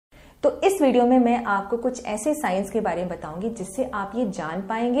तो इस वीडियो में मैं आपको कुछ ऐसे साइंस के बारे में बताऊंगी जिससे आप ये जान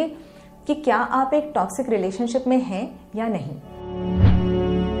पाएंगे कि क्या आप एक टॉक्सिक रिलेशनशिप में हैं या नहीं।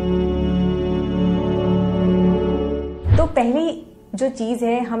 तो पहली जो चीज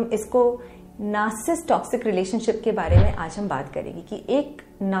है, हम इसको नार्सिसिस्ट टॉक्सिक रिलेशनशिप के बारे में आज हम बात करेंगे कि एक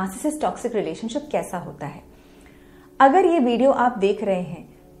नार्सिसिस्ट टॉक्सिक रिलेशनशिप कैसा होता है। अगर ये वीडियो आप देख रहे हैं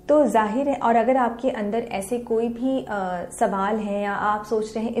तो जाहिर है, और अगर आपके अंदर ऐसे कोई भी सवाल हैं या आप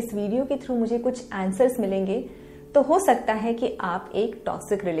सोच रहे हैं इस वीडियो के थ्रू मुझे कुछ आंसर्स मिलेंगे, तो हो सकता है कि आप एक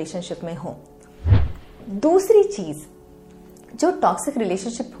टॉक्सिक रिलेशनशिप में हो। दूसरी चीज, जो टॉक्सिक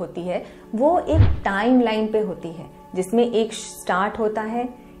रिलेशनशिप होती है वो एक टाइम लाइन पे होती है, जिसमें एक स्टार्ट होता है,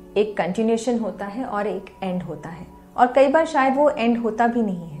 एक कंटिन्यूएशन होता है और एक एंड होता है, और कई बार शायद वो एंड होता भी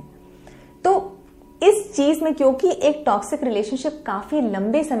नहीं है। तो इस चीज में, क्योंकि एक टॉक्सिक रिलेशनशिप काफी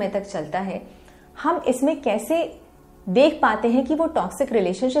लंबे समय तक चलता है, हम इसमें कैसे देख पाते हैं कि वो टॉक्सिक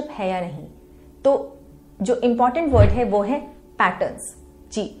रिलेशनशिप है या नहीं। तो जो इंपॉर्टेंट वर्ड है वो है पैटर्न्स।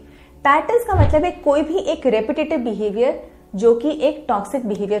 जी, पैटर्न्स का मतलब है कोई भी एक रेपिटेटिव बिहेवियर जो कि एक टॉक्सिक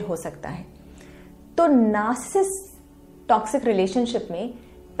बिहेवियर हो सकता है। तो नार्सिसिस्ट टॉक्सिक रिलेशनशिप में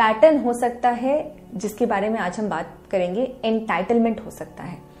पैटर्न हो सकता है जिसके बारे में आज हम बात करेंगे। एंटाइटलमेंट हो सकता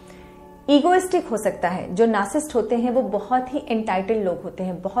है, ईगोइस्टिक हो सकता है। जो नार्सिसिस्ट होते हैं वो बहुत ही एंटाइटल्ड लोग होते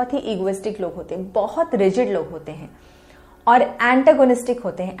हैं, बहुत ही ईगोइस्टिक लोग होते हैं, बहुत रिजिड लोग होते हैं, और एंटागोनिस्टिक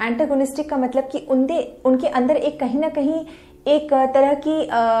होते हैं। एंटागोनिस्टिक का मतलब कि उनके अंदर एक कहीं ना कहीं एक तरह की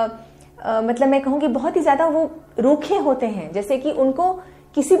मतलब मैं कहूंगी बहुत ही ज्यादा वो रूखे होते हैं, जैसे कि उनको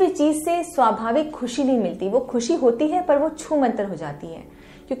किसी भी चीज से स्वाभाविक खुशी नहीं मिलती। वो खुशी होती है पर वो छू मंतर हो जाती है,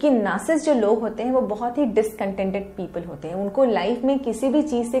 क्योंकि नार्सिसिस्ट जो लोग होते हैं वो बहुत ही डिसकंटेंटेड पीपल होते हैं। उनको लाइफ में किसी भी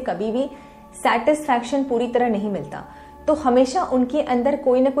चीज से कभी भी सेटिस्फैक्शन पूरी तरह नहीं मिलता। तो हमेशा उनके अंदर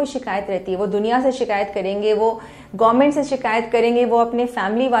कोई ना कोई शिकायत रहती है। वो दुनिया से शिकायत करेंगे, वो गवर्नमेंट से शिकायत करेंगे, वो अपने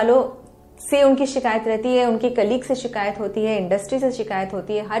फैमिली वालों से उनकी शिकायत रहती है, उनके कलीग से शिकायत होती है, इंडस्ट्री से शिकायत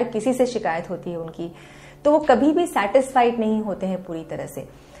होती है, हर किसी से शिकायत होती है उनकी। तो वो कभी भी सेटिस्फाइड नहीं होते हैं पूरी तरह से।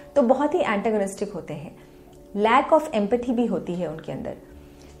 तो बहुत ही एंटागोनिस्टिक होते हैं। लैक ऑफ एम्पैथी भी होती है उनके अंदर।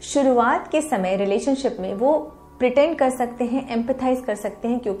 शुरुआत के समय रिलेशनशिप में वो प्रिटेंड कर सकते हैं, एम्पैथाइज कर सकते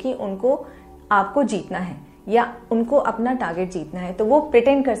हैं, क्योंकि उनको आपको जीतना है या उनको अपना टारगेट जीतना है, तो वो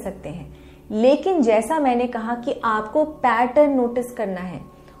प्रिटेंड कर सकते हैं। लेकिन जैसा मैंने कहा कि आपको पैटर्न नोटिस करना है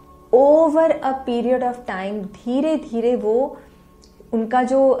over a period of time. धीरे धीरे वो उनका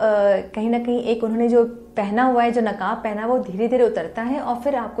जो कहीं ना कहीं एक उन्होंने जो पहना हुआ है, जो नकाब पहना, वो धीरे धीरे उतरता है और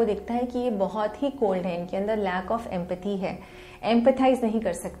फिर आपको दिखता है कि ये बहुत ही कोल्ड है, इनके अंदर लैक ऑफ एम्पैथी है, एम्पैथाइज नहीं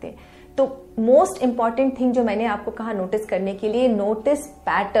कर सकते। तो मोस्ट इंपॉर्टेंट थिंग जो मैंने आपको कहा नोटिस करने के लिए, नोटिस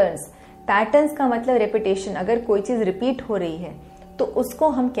पैटर्न्स। पैटर्न्स का मतलब रेपिटेशन। अगर कोई चीज रिपीट हो रही है तो उसको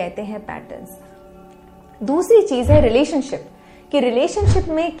हम कहते हैं पैटर्न्स। दूसरी चीज है रिलेशनशिप, कि रिलेशनशिप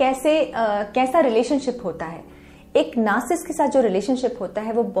में कैसा रिलेशनशिप होता है। एक नार्सिसिस्ट के साथ जो रिलेशनशिप होता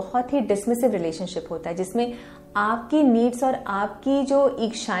है वो बहुत ही डिसमिसिव रिलेशनशिप होता है, जिसमें आपकी नीड्स और आपकी जो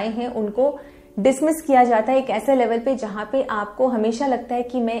इच्छाएं हैं उनको डिसमिस किया जाता है एक ऐसे लेवल पे जहां पे आपको हमेशा लगता है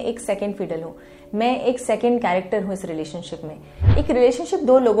कि मैं एक सेकंड फिडल हूं, मैं एक सेकंड कैरेक्टर हूं इस रिलेशनशिप में। एक रिलेशनशिप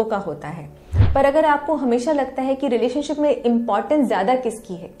दो लोगों का होता है, पर अगर आपको हमेशा लगता है कि रिलेशनशिप में इंपॉर्टेंस ज्यादा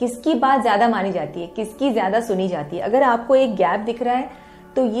किसकी है, किसकी बात ज्यादा मानी जाती है, किसकी ज्यादा सुनी जाती है, अगर आपको एक गैप दिख रहा है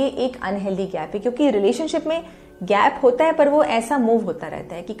तो ये एक अनहेल्दी गैप है। क्योंकि रिलेशनशिप में गैप होता है पर वो ऐसा मूव होता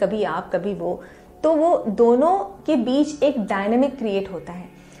रहता है कि कभी आप कभी वो, तो वो दोनों के बीच एक डायनेमिक क्रिएट होता है।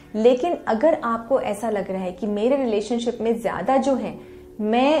 लेकिन अगर आपको ऐसा लग रहा है कि मेरे रिलेशनशिप में ज्यादा जो है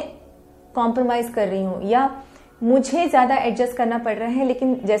मैं कॉम्प्रोमाइज कर रही हूं या मुझे ज्यादा एडजस्ट करना पड़ रहा है,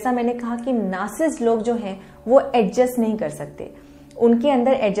 लेकिन जैसा मैंने कहा कि नार्सिसिस्ट लोग जो हैं वो एडजस्ट नहीं कर सकते, उनके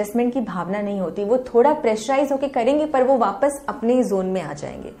अंदर एडजस्टमेंट की भावना नहीं होती। वो थोड़ा प्रेशराइज होकर करेंगे पर वो वापस अपने जोन में आ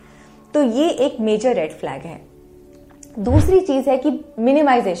जाएंगे। तो ये एक मेजर रेड फ्लैग है। दूसरी चीज है कि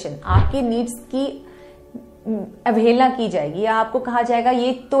मिनिमाइजेशन। आपकी नीड्स की अवहेलना की जाएगी या आपको कहा जाएगा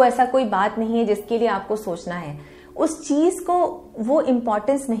ये तो ऐसा कोई बात नहीं है जिसके लिए आपको सोचना है। उस चीज को वो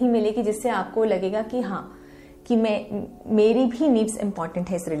इंपॉर्टेंस नहीं मिलेगी जिससे आपको लगेगा कि हाँ, कि मेरी भी नीड्स इंपॉर्टेंट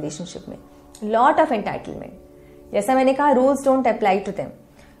है इस रिलेशनशिप में। लॉट ऑफ एंटाइटलमेंट, जैसा मैंने कहा, rules don't apply to them.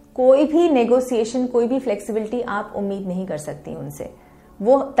 कोई भी नेगोशिएशन, कोई भी फ्लेक्सिबिलिटी आप उम्मीद नहीं कर सकती उनसे।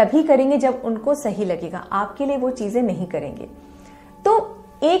 वो तभी करेंगे जब उनको सही लगेगा, आपके लिए वो चीजें नहीं करेंगे। तो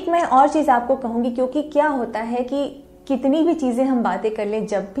एक मैं और चीज आपको कहूंगी, क्योंकि क्या होता है कि कितनी भी चीजें हम बातें कर ले,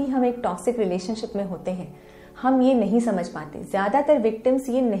 जब भी हम एक टॉक्सिक रिलेशनशिप में होते हैं हम ये नहीं समझ पाते, ज्यादातर विक्टिम्स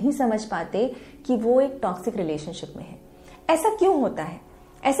ये नहीं समझ पाते कि वो एक टॉक्सिक रिलेशनशिप में है। ऐसा क्यों होता है?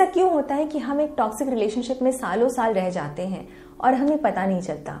 ऐसा क्यों होता है कि हम एक टॉक्सिक रिलेशनशिप में सालों साल रह जाते हैं और हमें पता नहीं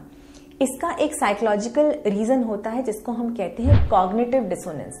चलता? इसका एक साइकोलॉजिकल रीजन होता है जिसको हम कहते हैं कॉग्निटिव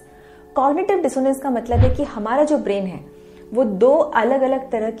डिसोनेंस। कॉग्निटिव डिसोनेंस का मतलब है कि हमारा जो ब्रेन है वो दो अलग अलग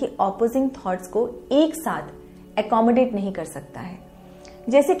तरह की ऑपोजिंग थॉट्स को एक साथ एकोमोडेट नहीं कर सकता है।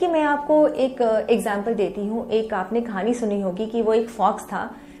 जैसे कि मैं आपको एक एग्जाम्पल देती हूँ। एक आपने कहानी सुनी होगी कि वो एक फॉक्स था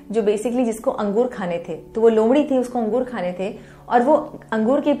जो बेसिकली जिसको अंगूर खाने थे, तो वो लोमड़ी थी, उसको अंगूर खाने थे और वो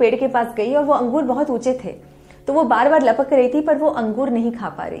अंगूर के पेड़ के पास गई और वो अंगूर बहुत ऊंचे थे, तो वो बार बार लपक रही थी पर वो अंगूर नहीं खा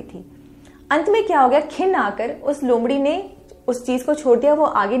पा रही थी। अंत में क्या हो गया, खिन्न आकर उस लोमड़ी ने उस चीज को छोड़ दिया, वो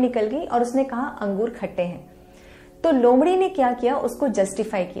आगे निकल गई और उसने कहा अंगूर खट्टे हैं। तो लोमड़ी ने क्या किया, उसको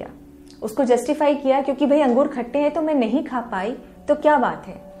जस्टिफाई किया क्योंकि भाई अंगूर खट्टे हैं तो मैं नहीं खा पाई, तो क्या बात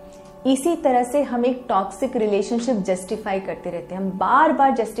है। इसी तरह से हम एक टॉक्सिक रिलेशनशिप जस्टिफाई करते रहते हैं। हम बार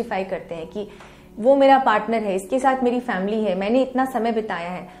बार जस्टिफाई करते हैं कि वो मेरा पार्टनर है, इसके साथ मेरी फैमिली है, मैंने इतना समय बिताया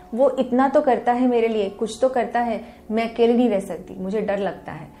है, वो इतना तो करता है मेरे लिए, कुछ तो करता है, मैं अकेले नहीं रह सकती, मुझे डर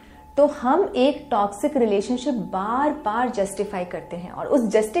लगता है। तो हम एक टॉक्सिक रिलेशनशिप बार बार जस्टिफाई करते हैं और उस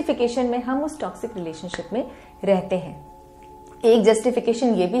जस्टिफिकेशन में हम उस टॉक्सिक रिलेशनशिप में रहते हैं। एक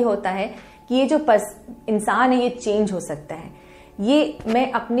जस्टिफिकेशन ये भी होता है कि ये जो इंसान है ये चेंज हो सकता है, ये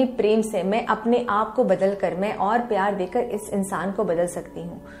मैं अपने प्रेम से, मैं अपने आप को बदल कर, मैं और प्यार देकर इस इंसान को बदल सकती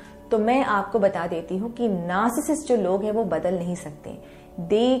हूँ। तो मैं आपको बता देती हूँ कि नार्सिसिस्ट जो लोग हैं वो बदल नहीं सकते।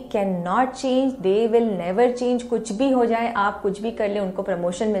 They can not change, they will never change. कुछ भी हो जाए, आप कुछ भी कर ले, उनको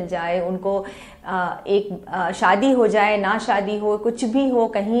प्रमोशन मिल जाए, उनको शादी हो जाए, ना शादी हो, कुछ भी हो,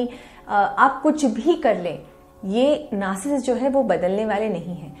 कहीं आप कुछ भी कर लें, ये नार्सिसिस्ट जो है वो बदलने वाले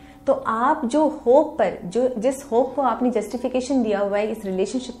नहीं है। तो आप जो होप पर, जिस होप को आपने जस्टिफिकेशन दिया हुआ है इस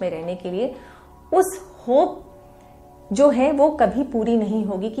रिलेशनशिप में रहने के लिए, उस होप जो है वो कभी पूरी नहीं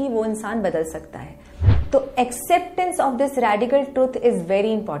होगी कि वो इंसान बदल सकता है। तो acceptance of this radical truth is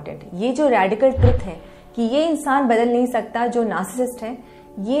very important. ये जो रेडिकल ट्रुथ है कि ये इंसान बदल नहीं सकता जो नार्सिसिस्ट है,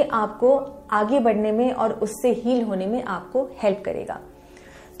 ये आपको आगे बढ़ने में और उससे हील होने में आपको हेल्प करेगा।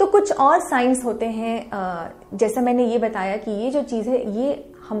 तो कुछ और साइंस होते हैं, जैसा मैंने ये बताया कि ये जो चीज है ये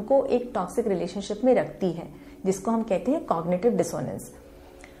हमको एक टॉक्सिक रिलेशनशिप में रखती है, जिसको हम कहते हैं कॉग्निटिव डिसोनेंस।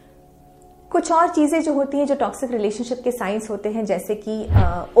 कुछ और चीजें जो होती हैं जो टॉक्सिक रिलेशनशिप के साइंस होते हैं, जैसे कि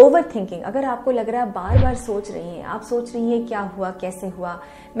ओवर थिंकिंग। अगर आपको लग रहा है बार बार सोच रही हैं, आप सोच रही हैं क्या हुआ, कैसे हुआ,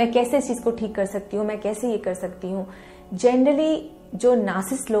 मैं कैसे इस चीज को ठीक कर सकती हूँ, मैं कैसे ये कर सकती हूँ। जनरली जो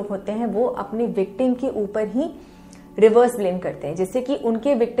नार्सिसिस्ट लोग होते हैं वो अपने विक्टिम के ऊपर ही रिवर्स ब्लेम करते हैं, जिससे कि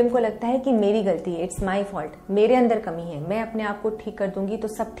उनके विक्टिम को लगता है कि मेरी गलती है, इट्स माई फॉल्ट, मेरे अंदर कमी है, मैं अपने आप को ठीक कर दूंगी तो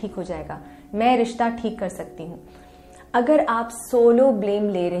सब ठीक हो जाएगा, मैं रिश्ता ठीक कर सकती हूँ। अगर आप सोलो ब्लेम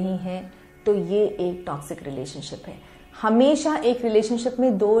ले रही हैं तो ये एक टॉक्सिक रिलेशनशिप है। हमेशा एक रिलेशनशिप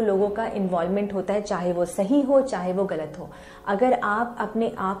में दो लोगों का इन्वॉल्वमेंट होता है, चाहे वो सही हो चाहे वो गलत हो। अगर आप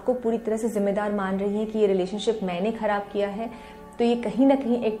अपने आप को पूरी तरह से जिम्मेदार मान रही हैं कि ये रिलेशनशिप मैंने खराब किया है, तो ये कहीं ना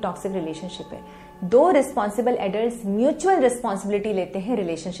कहीं एक टॉक्सिक रिलेशनशिप है। दो रिस्पॉन्सिबल एडल्ट्स म्यूचुअल रिस्पॉन्सिबिलिटी लेते हैं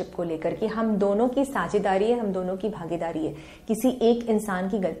रिलेशनशिप को लेकर कि हम दोनों की साझेदारी है, हम दोनों की भागीदारी है, किसी एक इंसान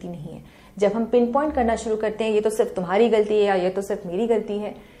की गलती नहीं है। जब हम पिन पॉइंट करना शुरू करते हैं ये तो सिर्फ तुम्हारी गलती है या ये तो सिर्फ मेरी गलती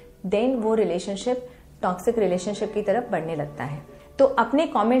है, देन वो रिलेशनशिप टॉक्सिक रिलेशनशिप की तरफ बढ़ने लगता है। तो अपने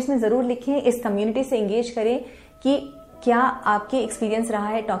कमेंट्स में जरूर लिखें, इस कम्युनिटी से एंगेज करें कि क्या आपके एक्सपीरियंस रहा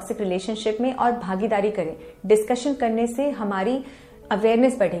है टॉक्सिक रिलेशनशिप में, और भागीदारी करें। डिस्कशन करने से हमारी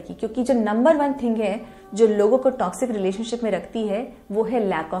अवेयरनेस बढ़ेगी, क्योंकि जो नंबर 1 थिंग है जो लोगों को टॉक्सिक रिलेशनशिप में रखती है वो है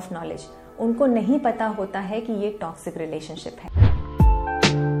लैक ऑफ नॉलेज। उनको नहीं पता होता है कि ये टॉक्सिक रिलेशनशिप है।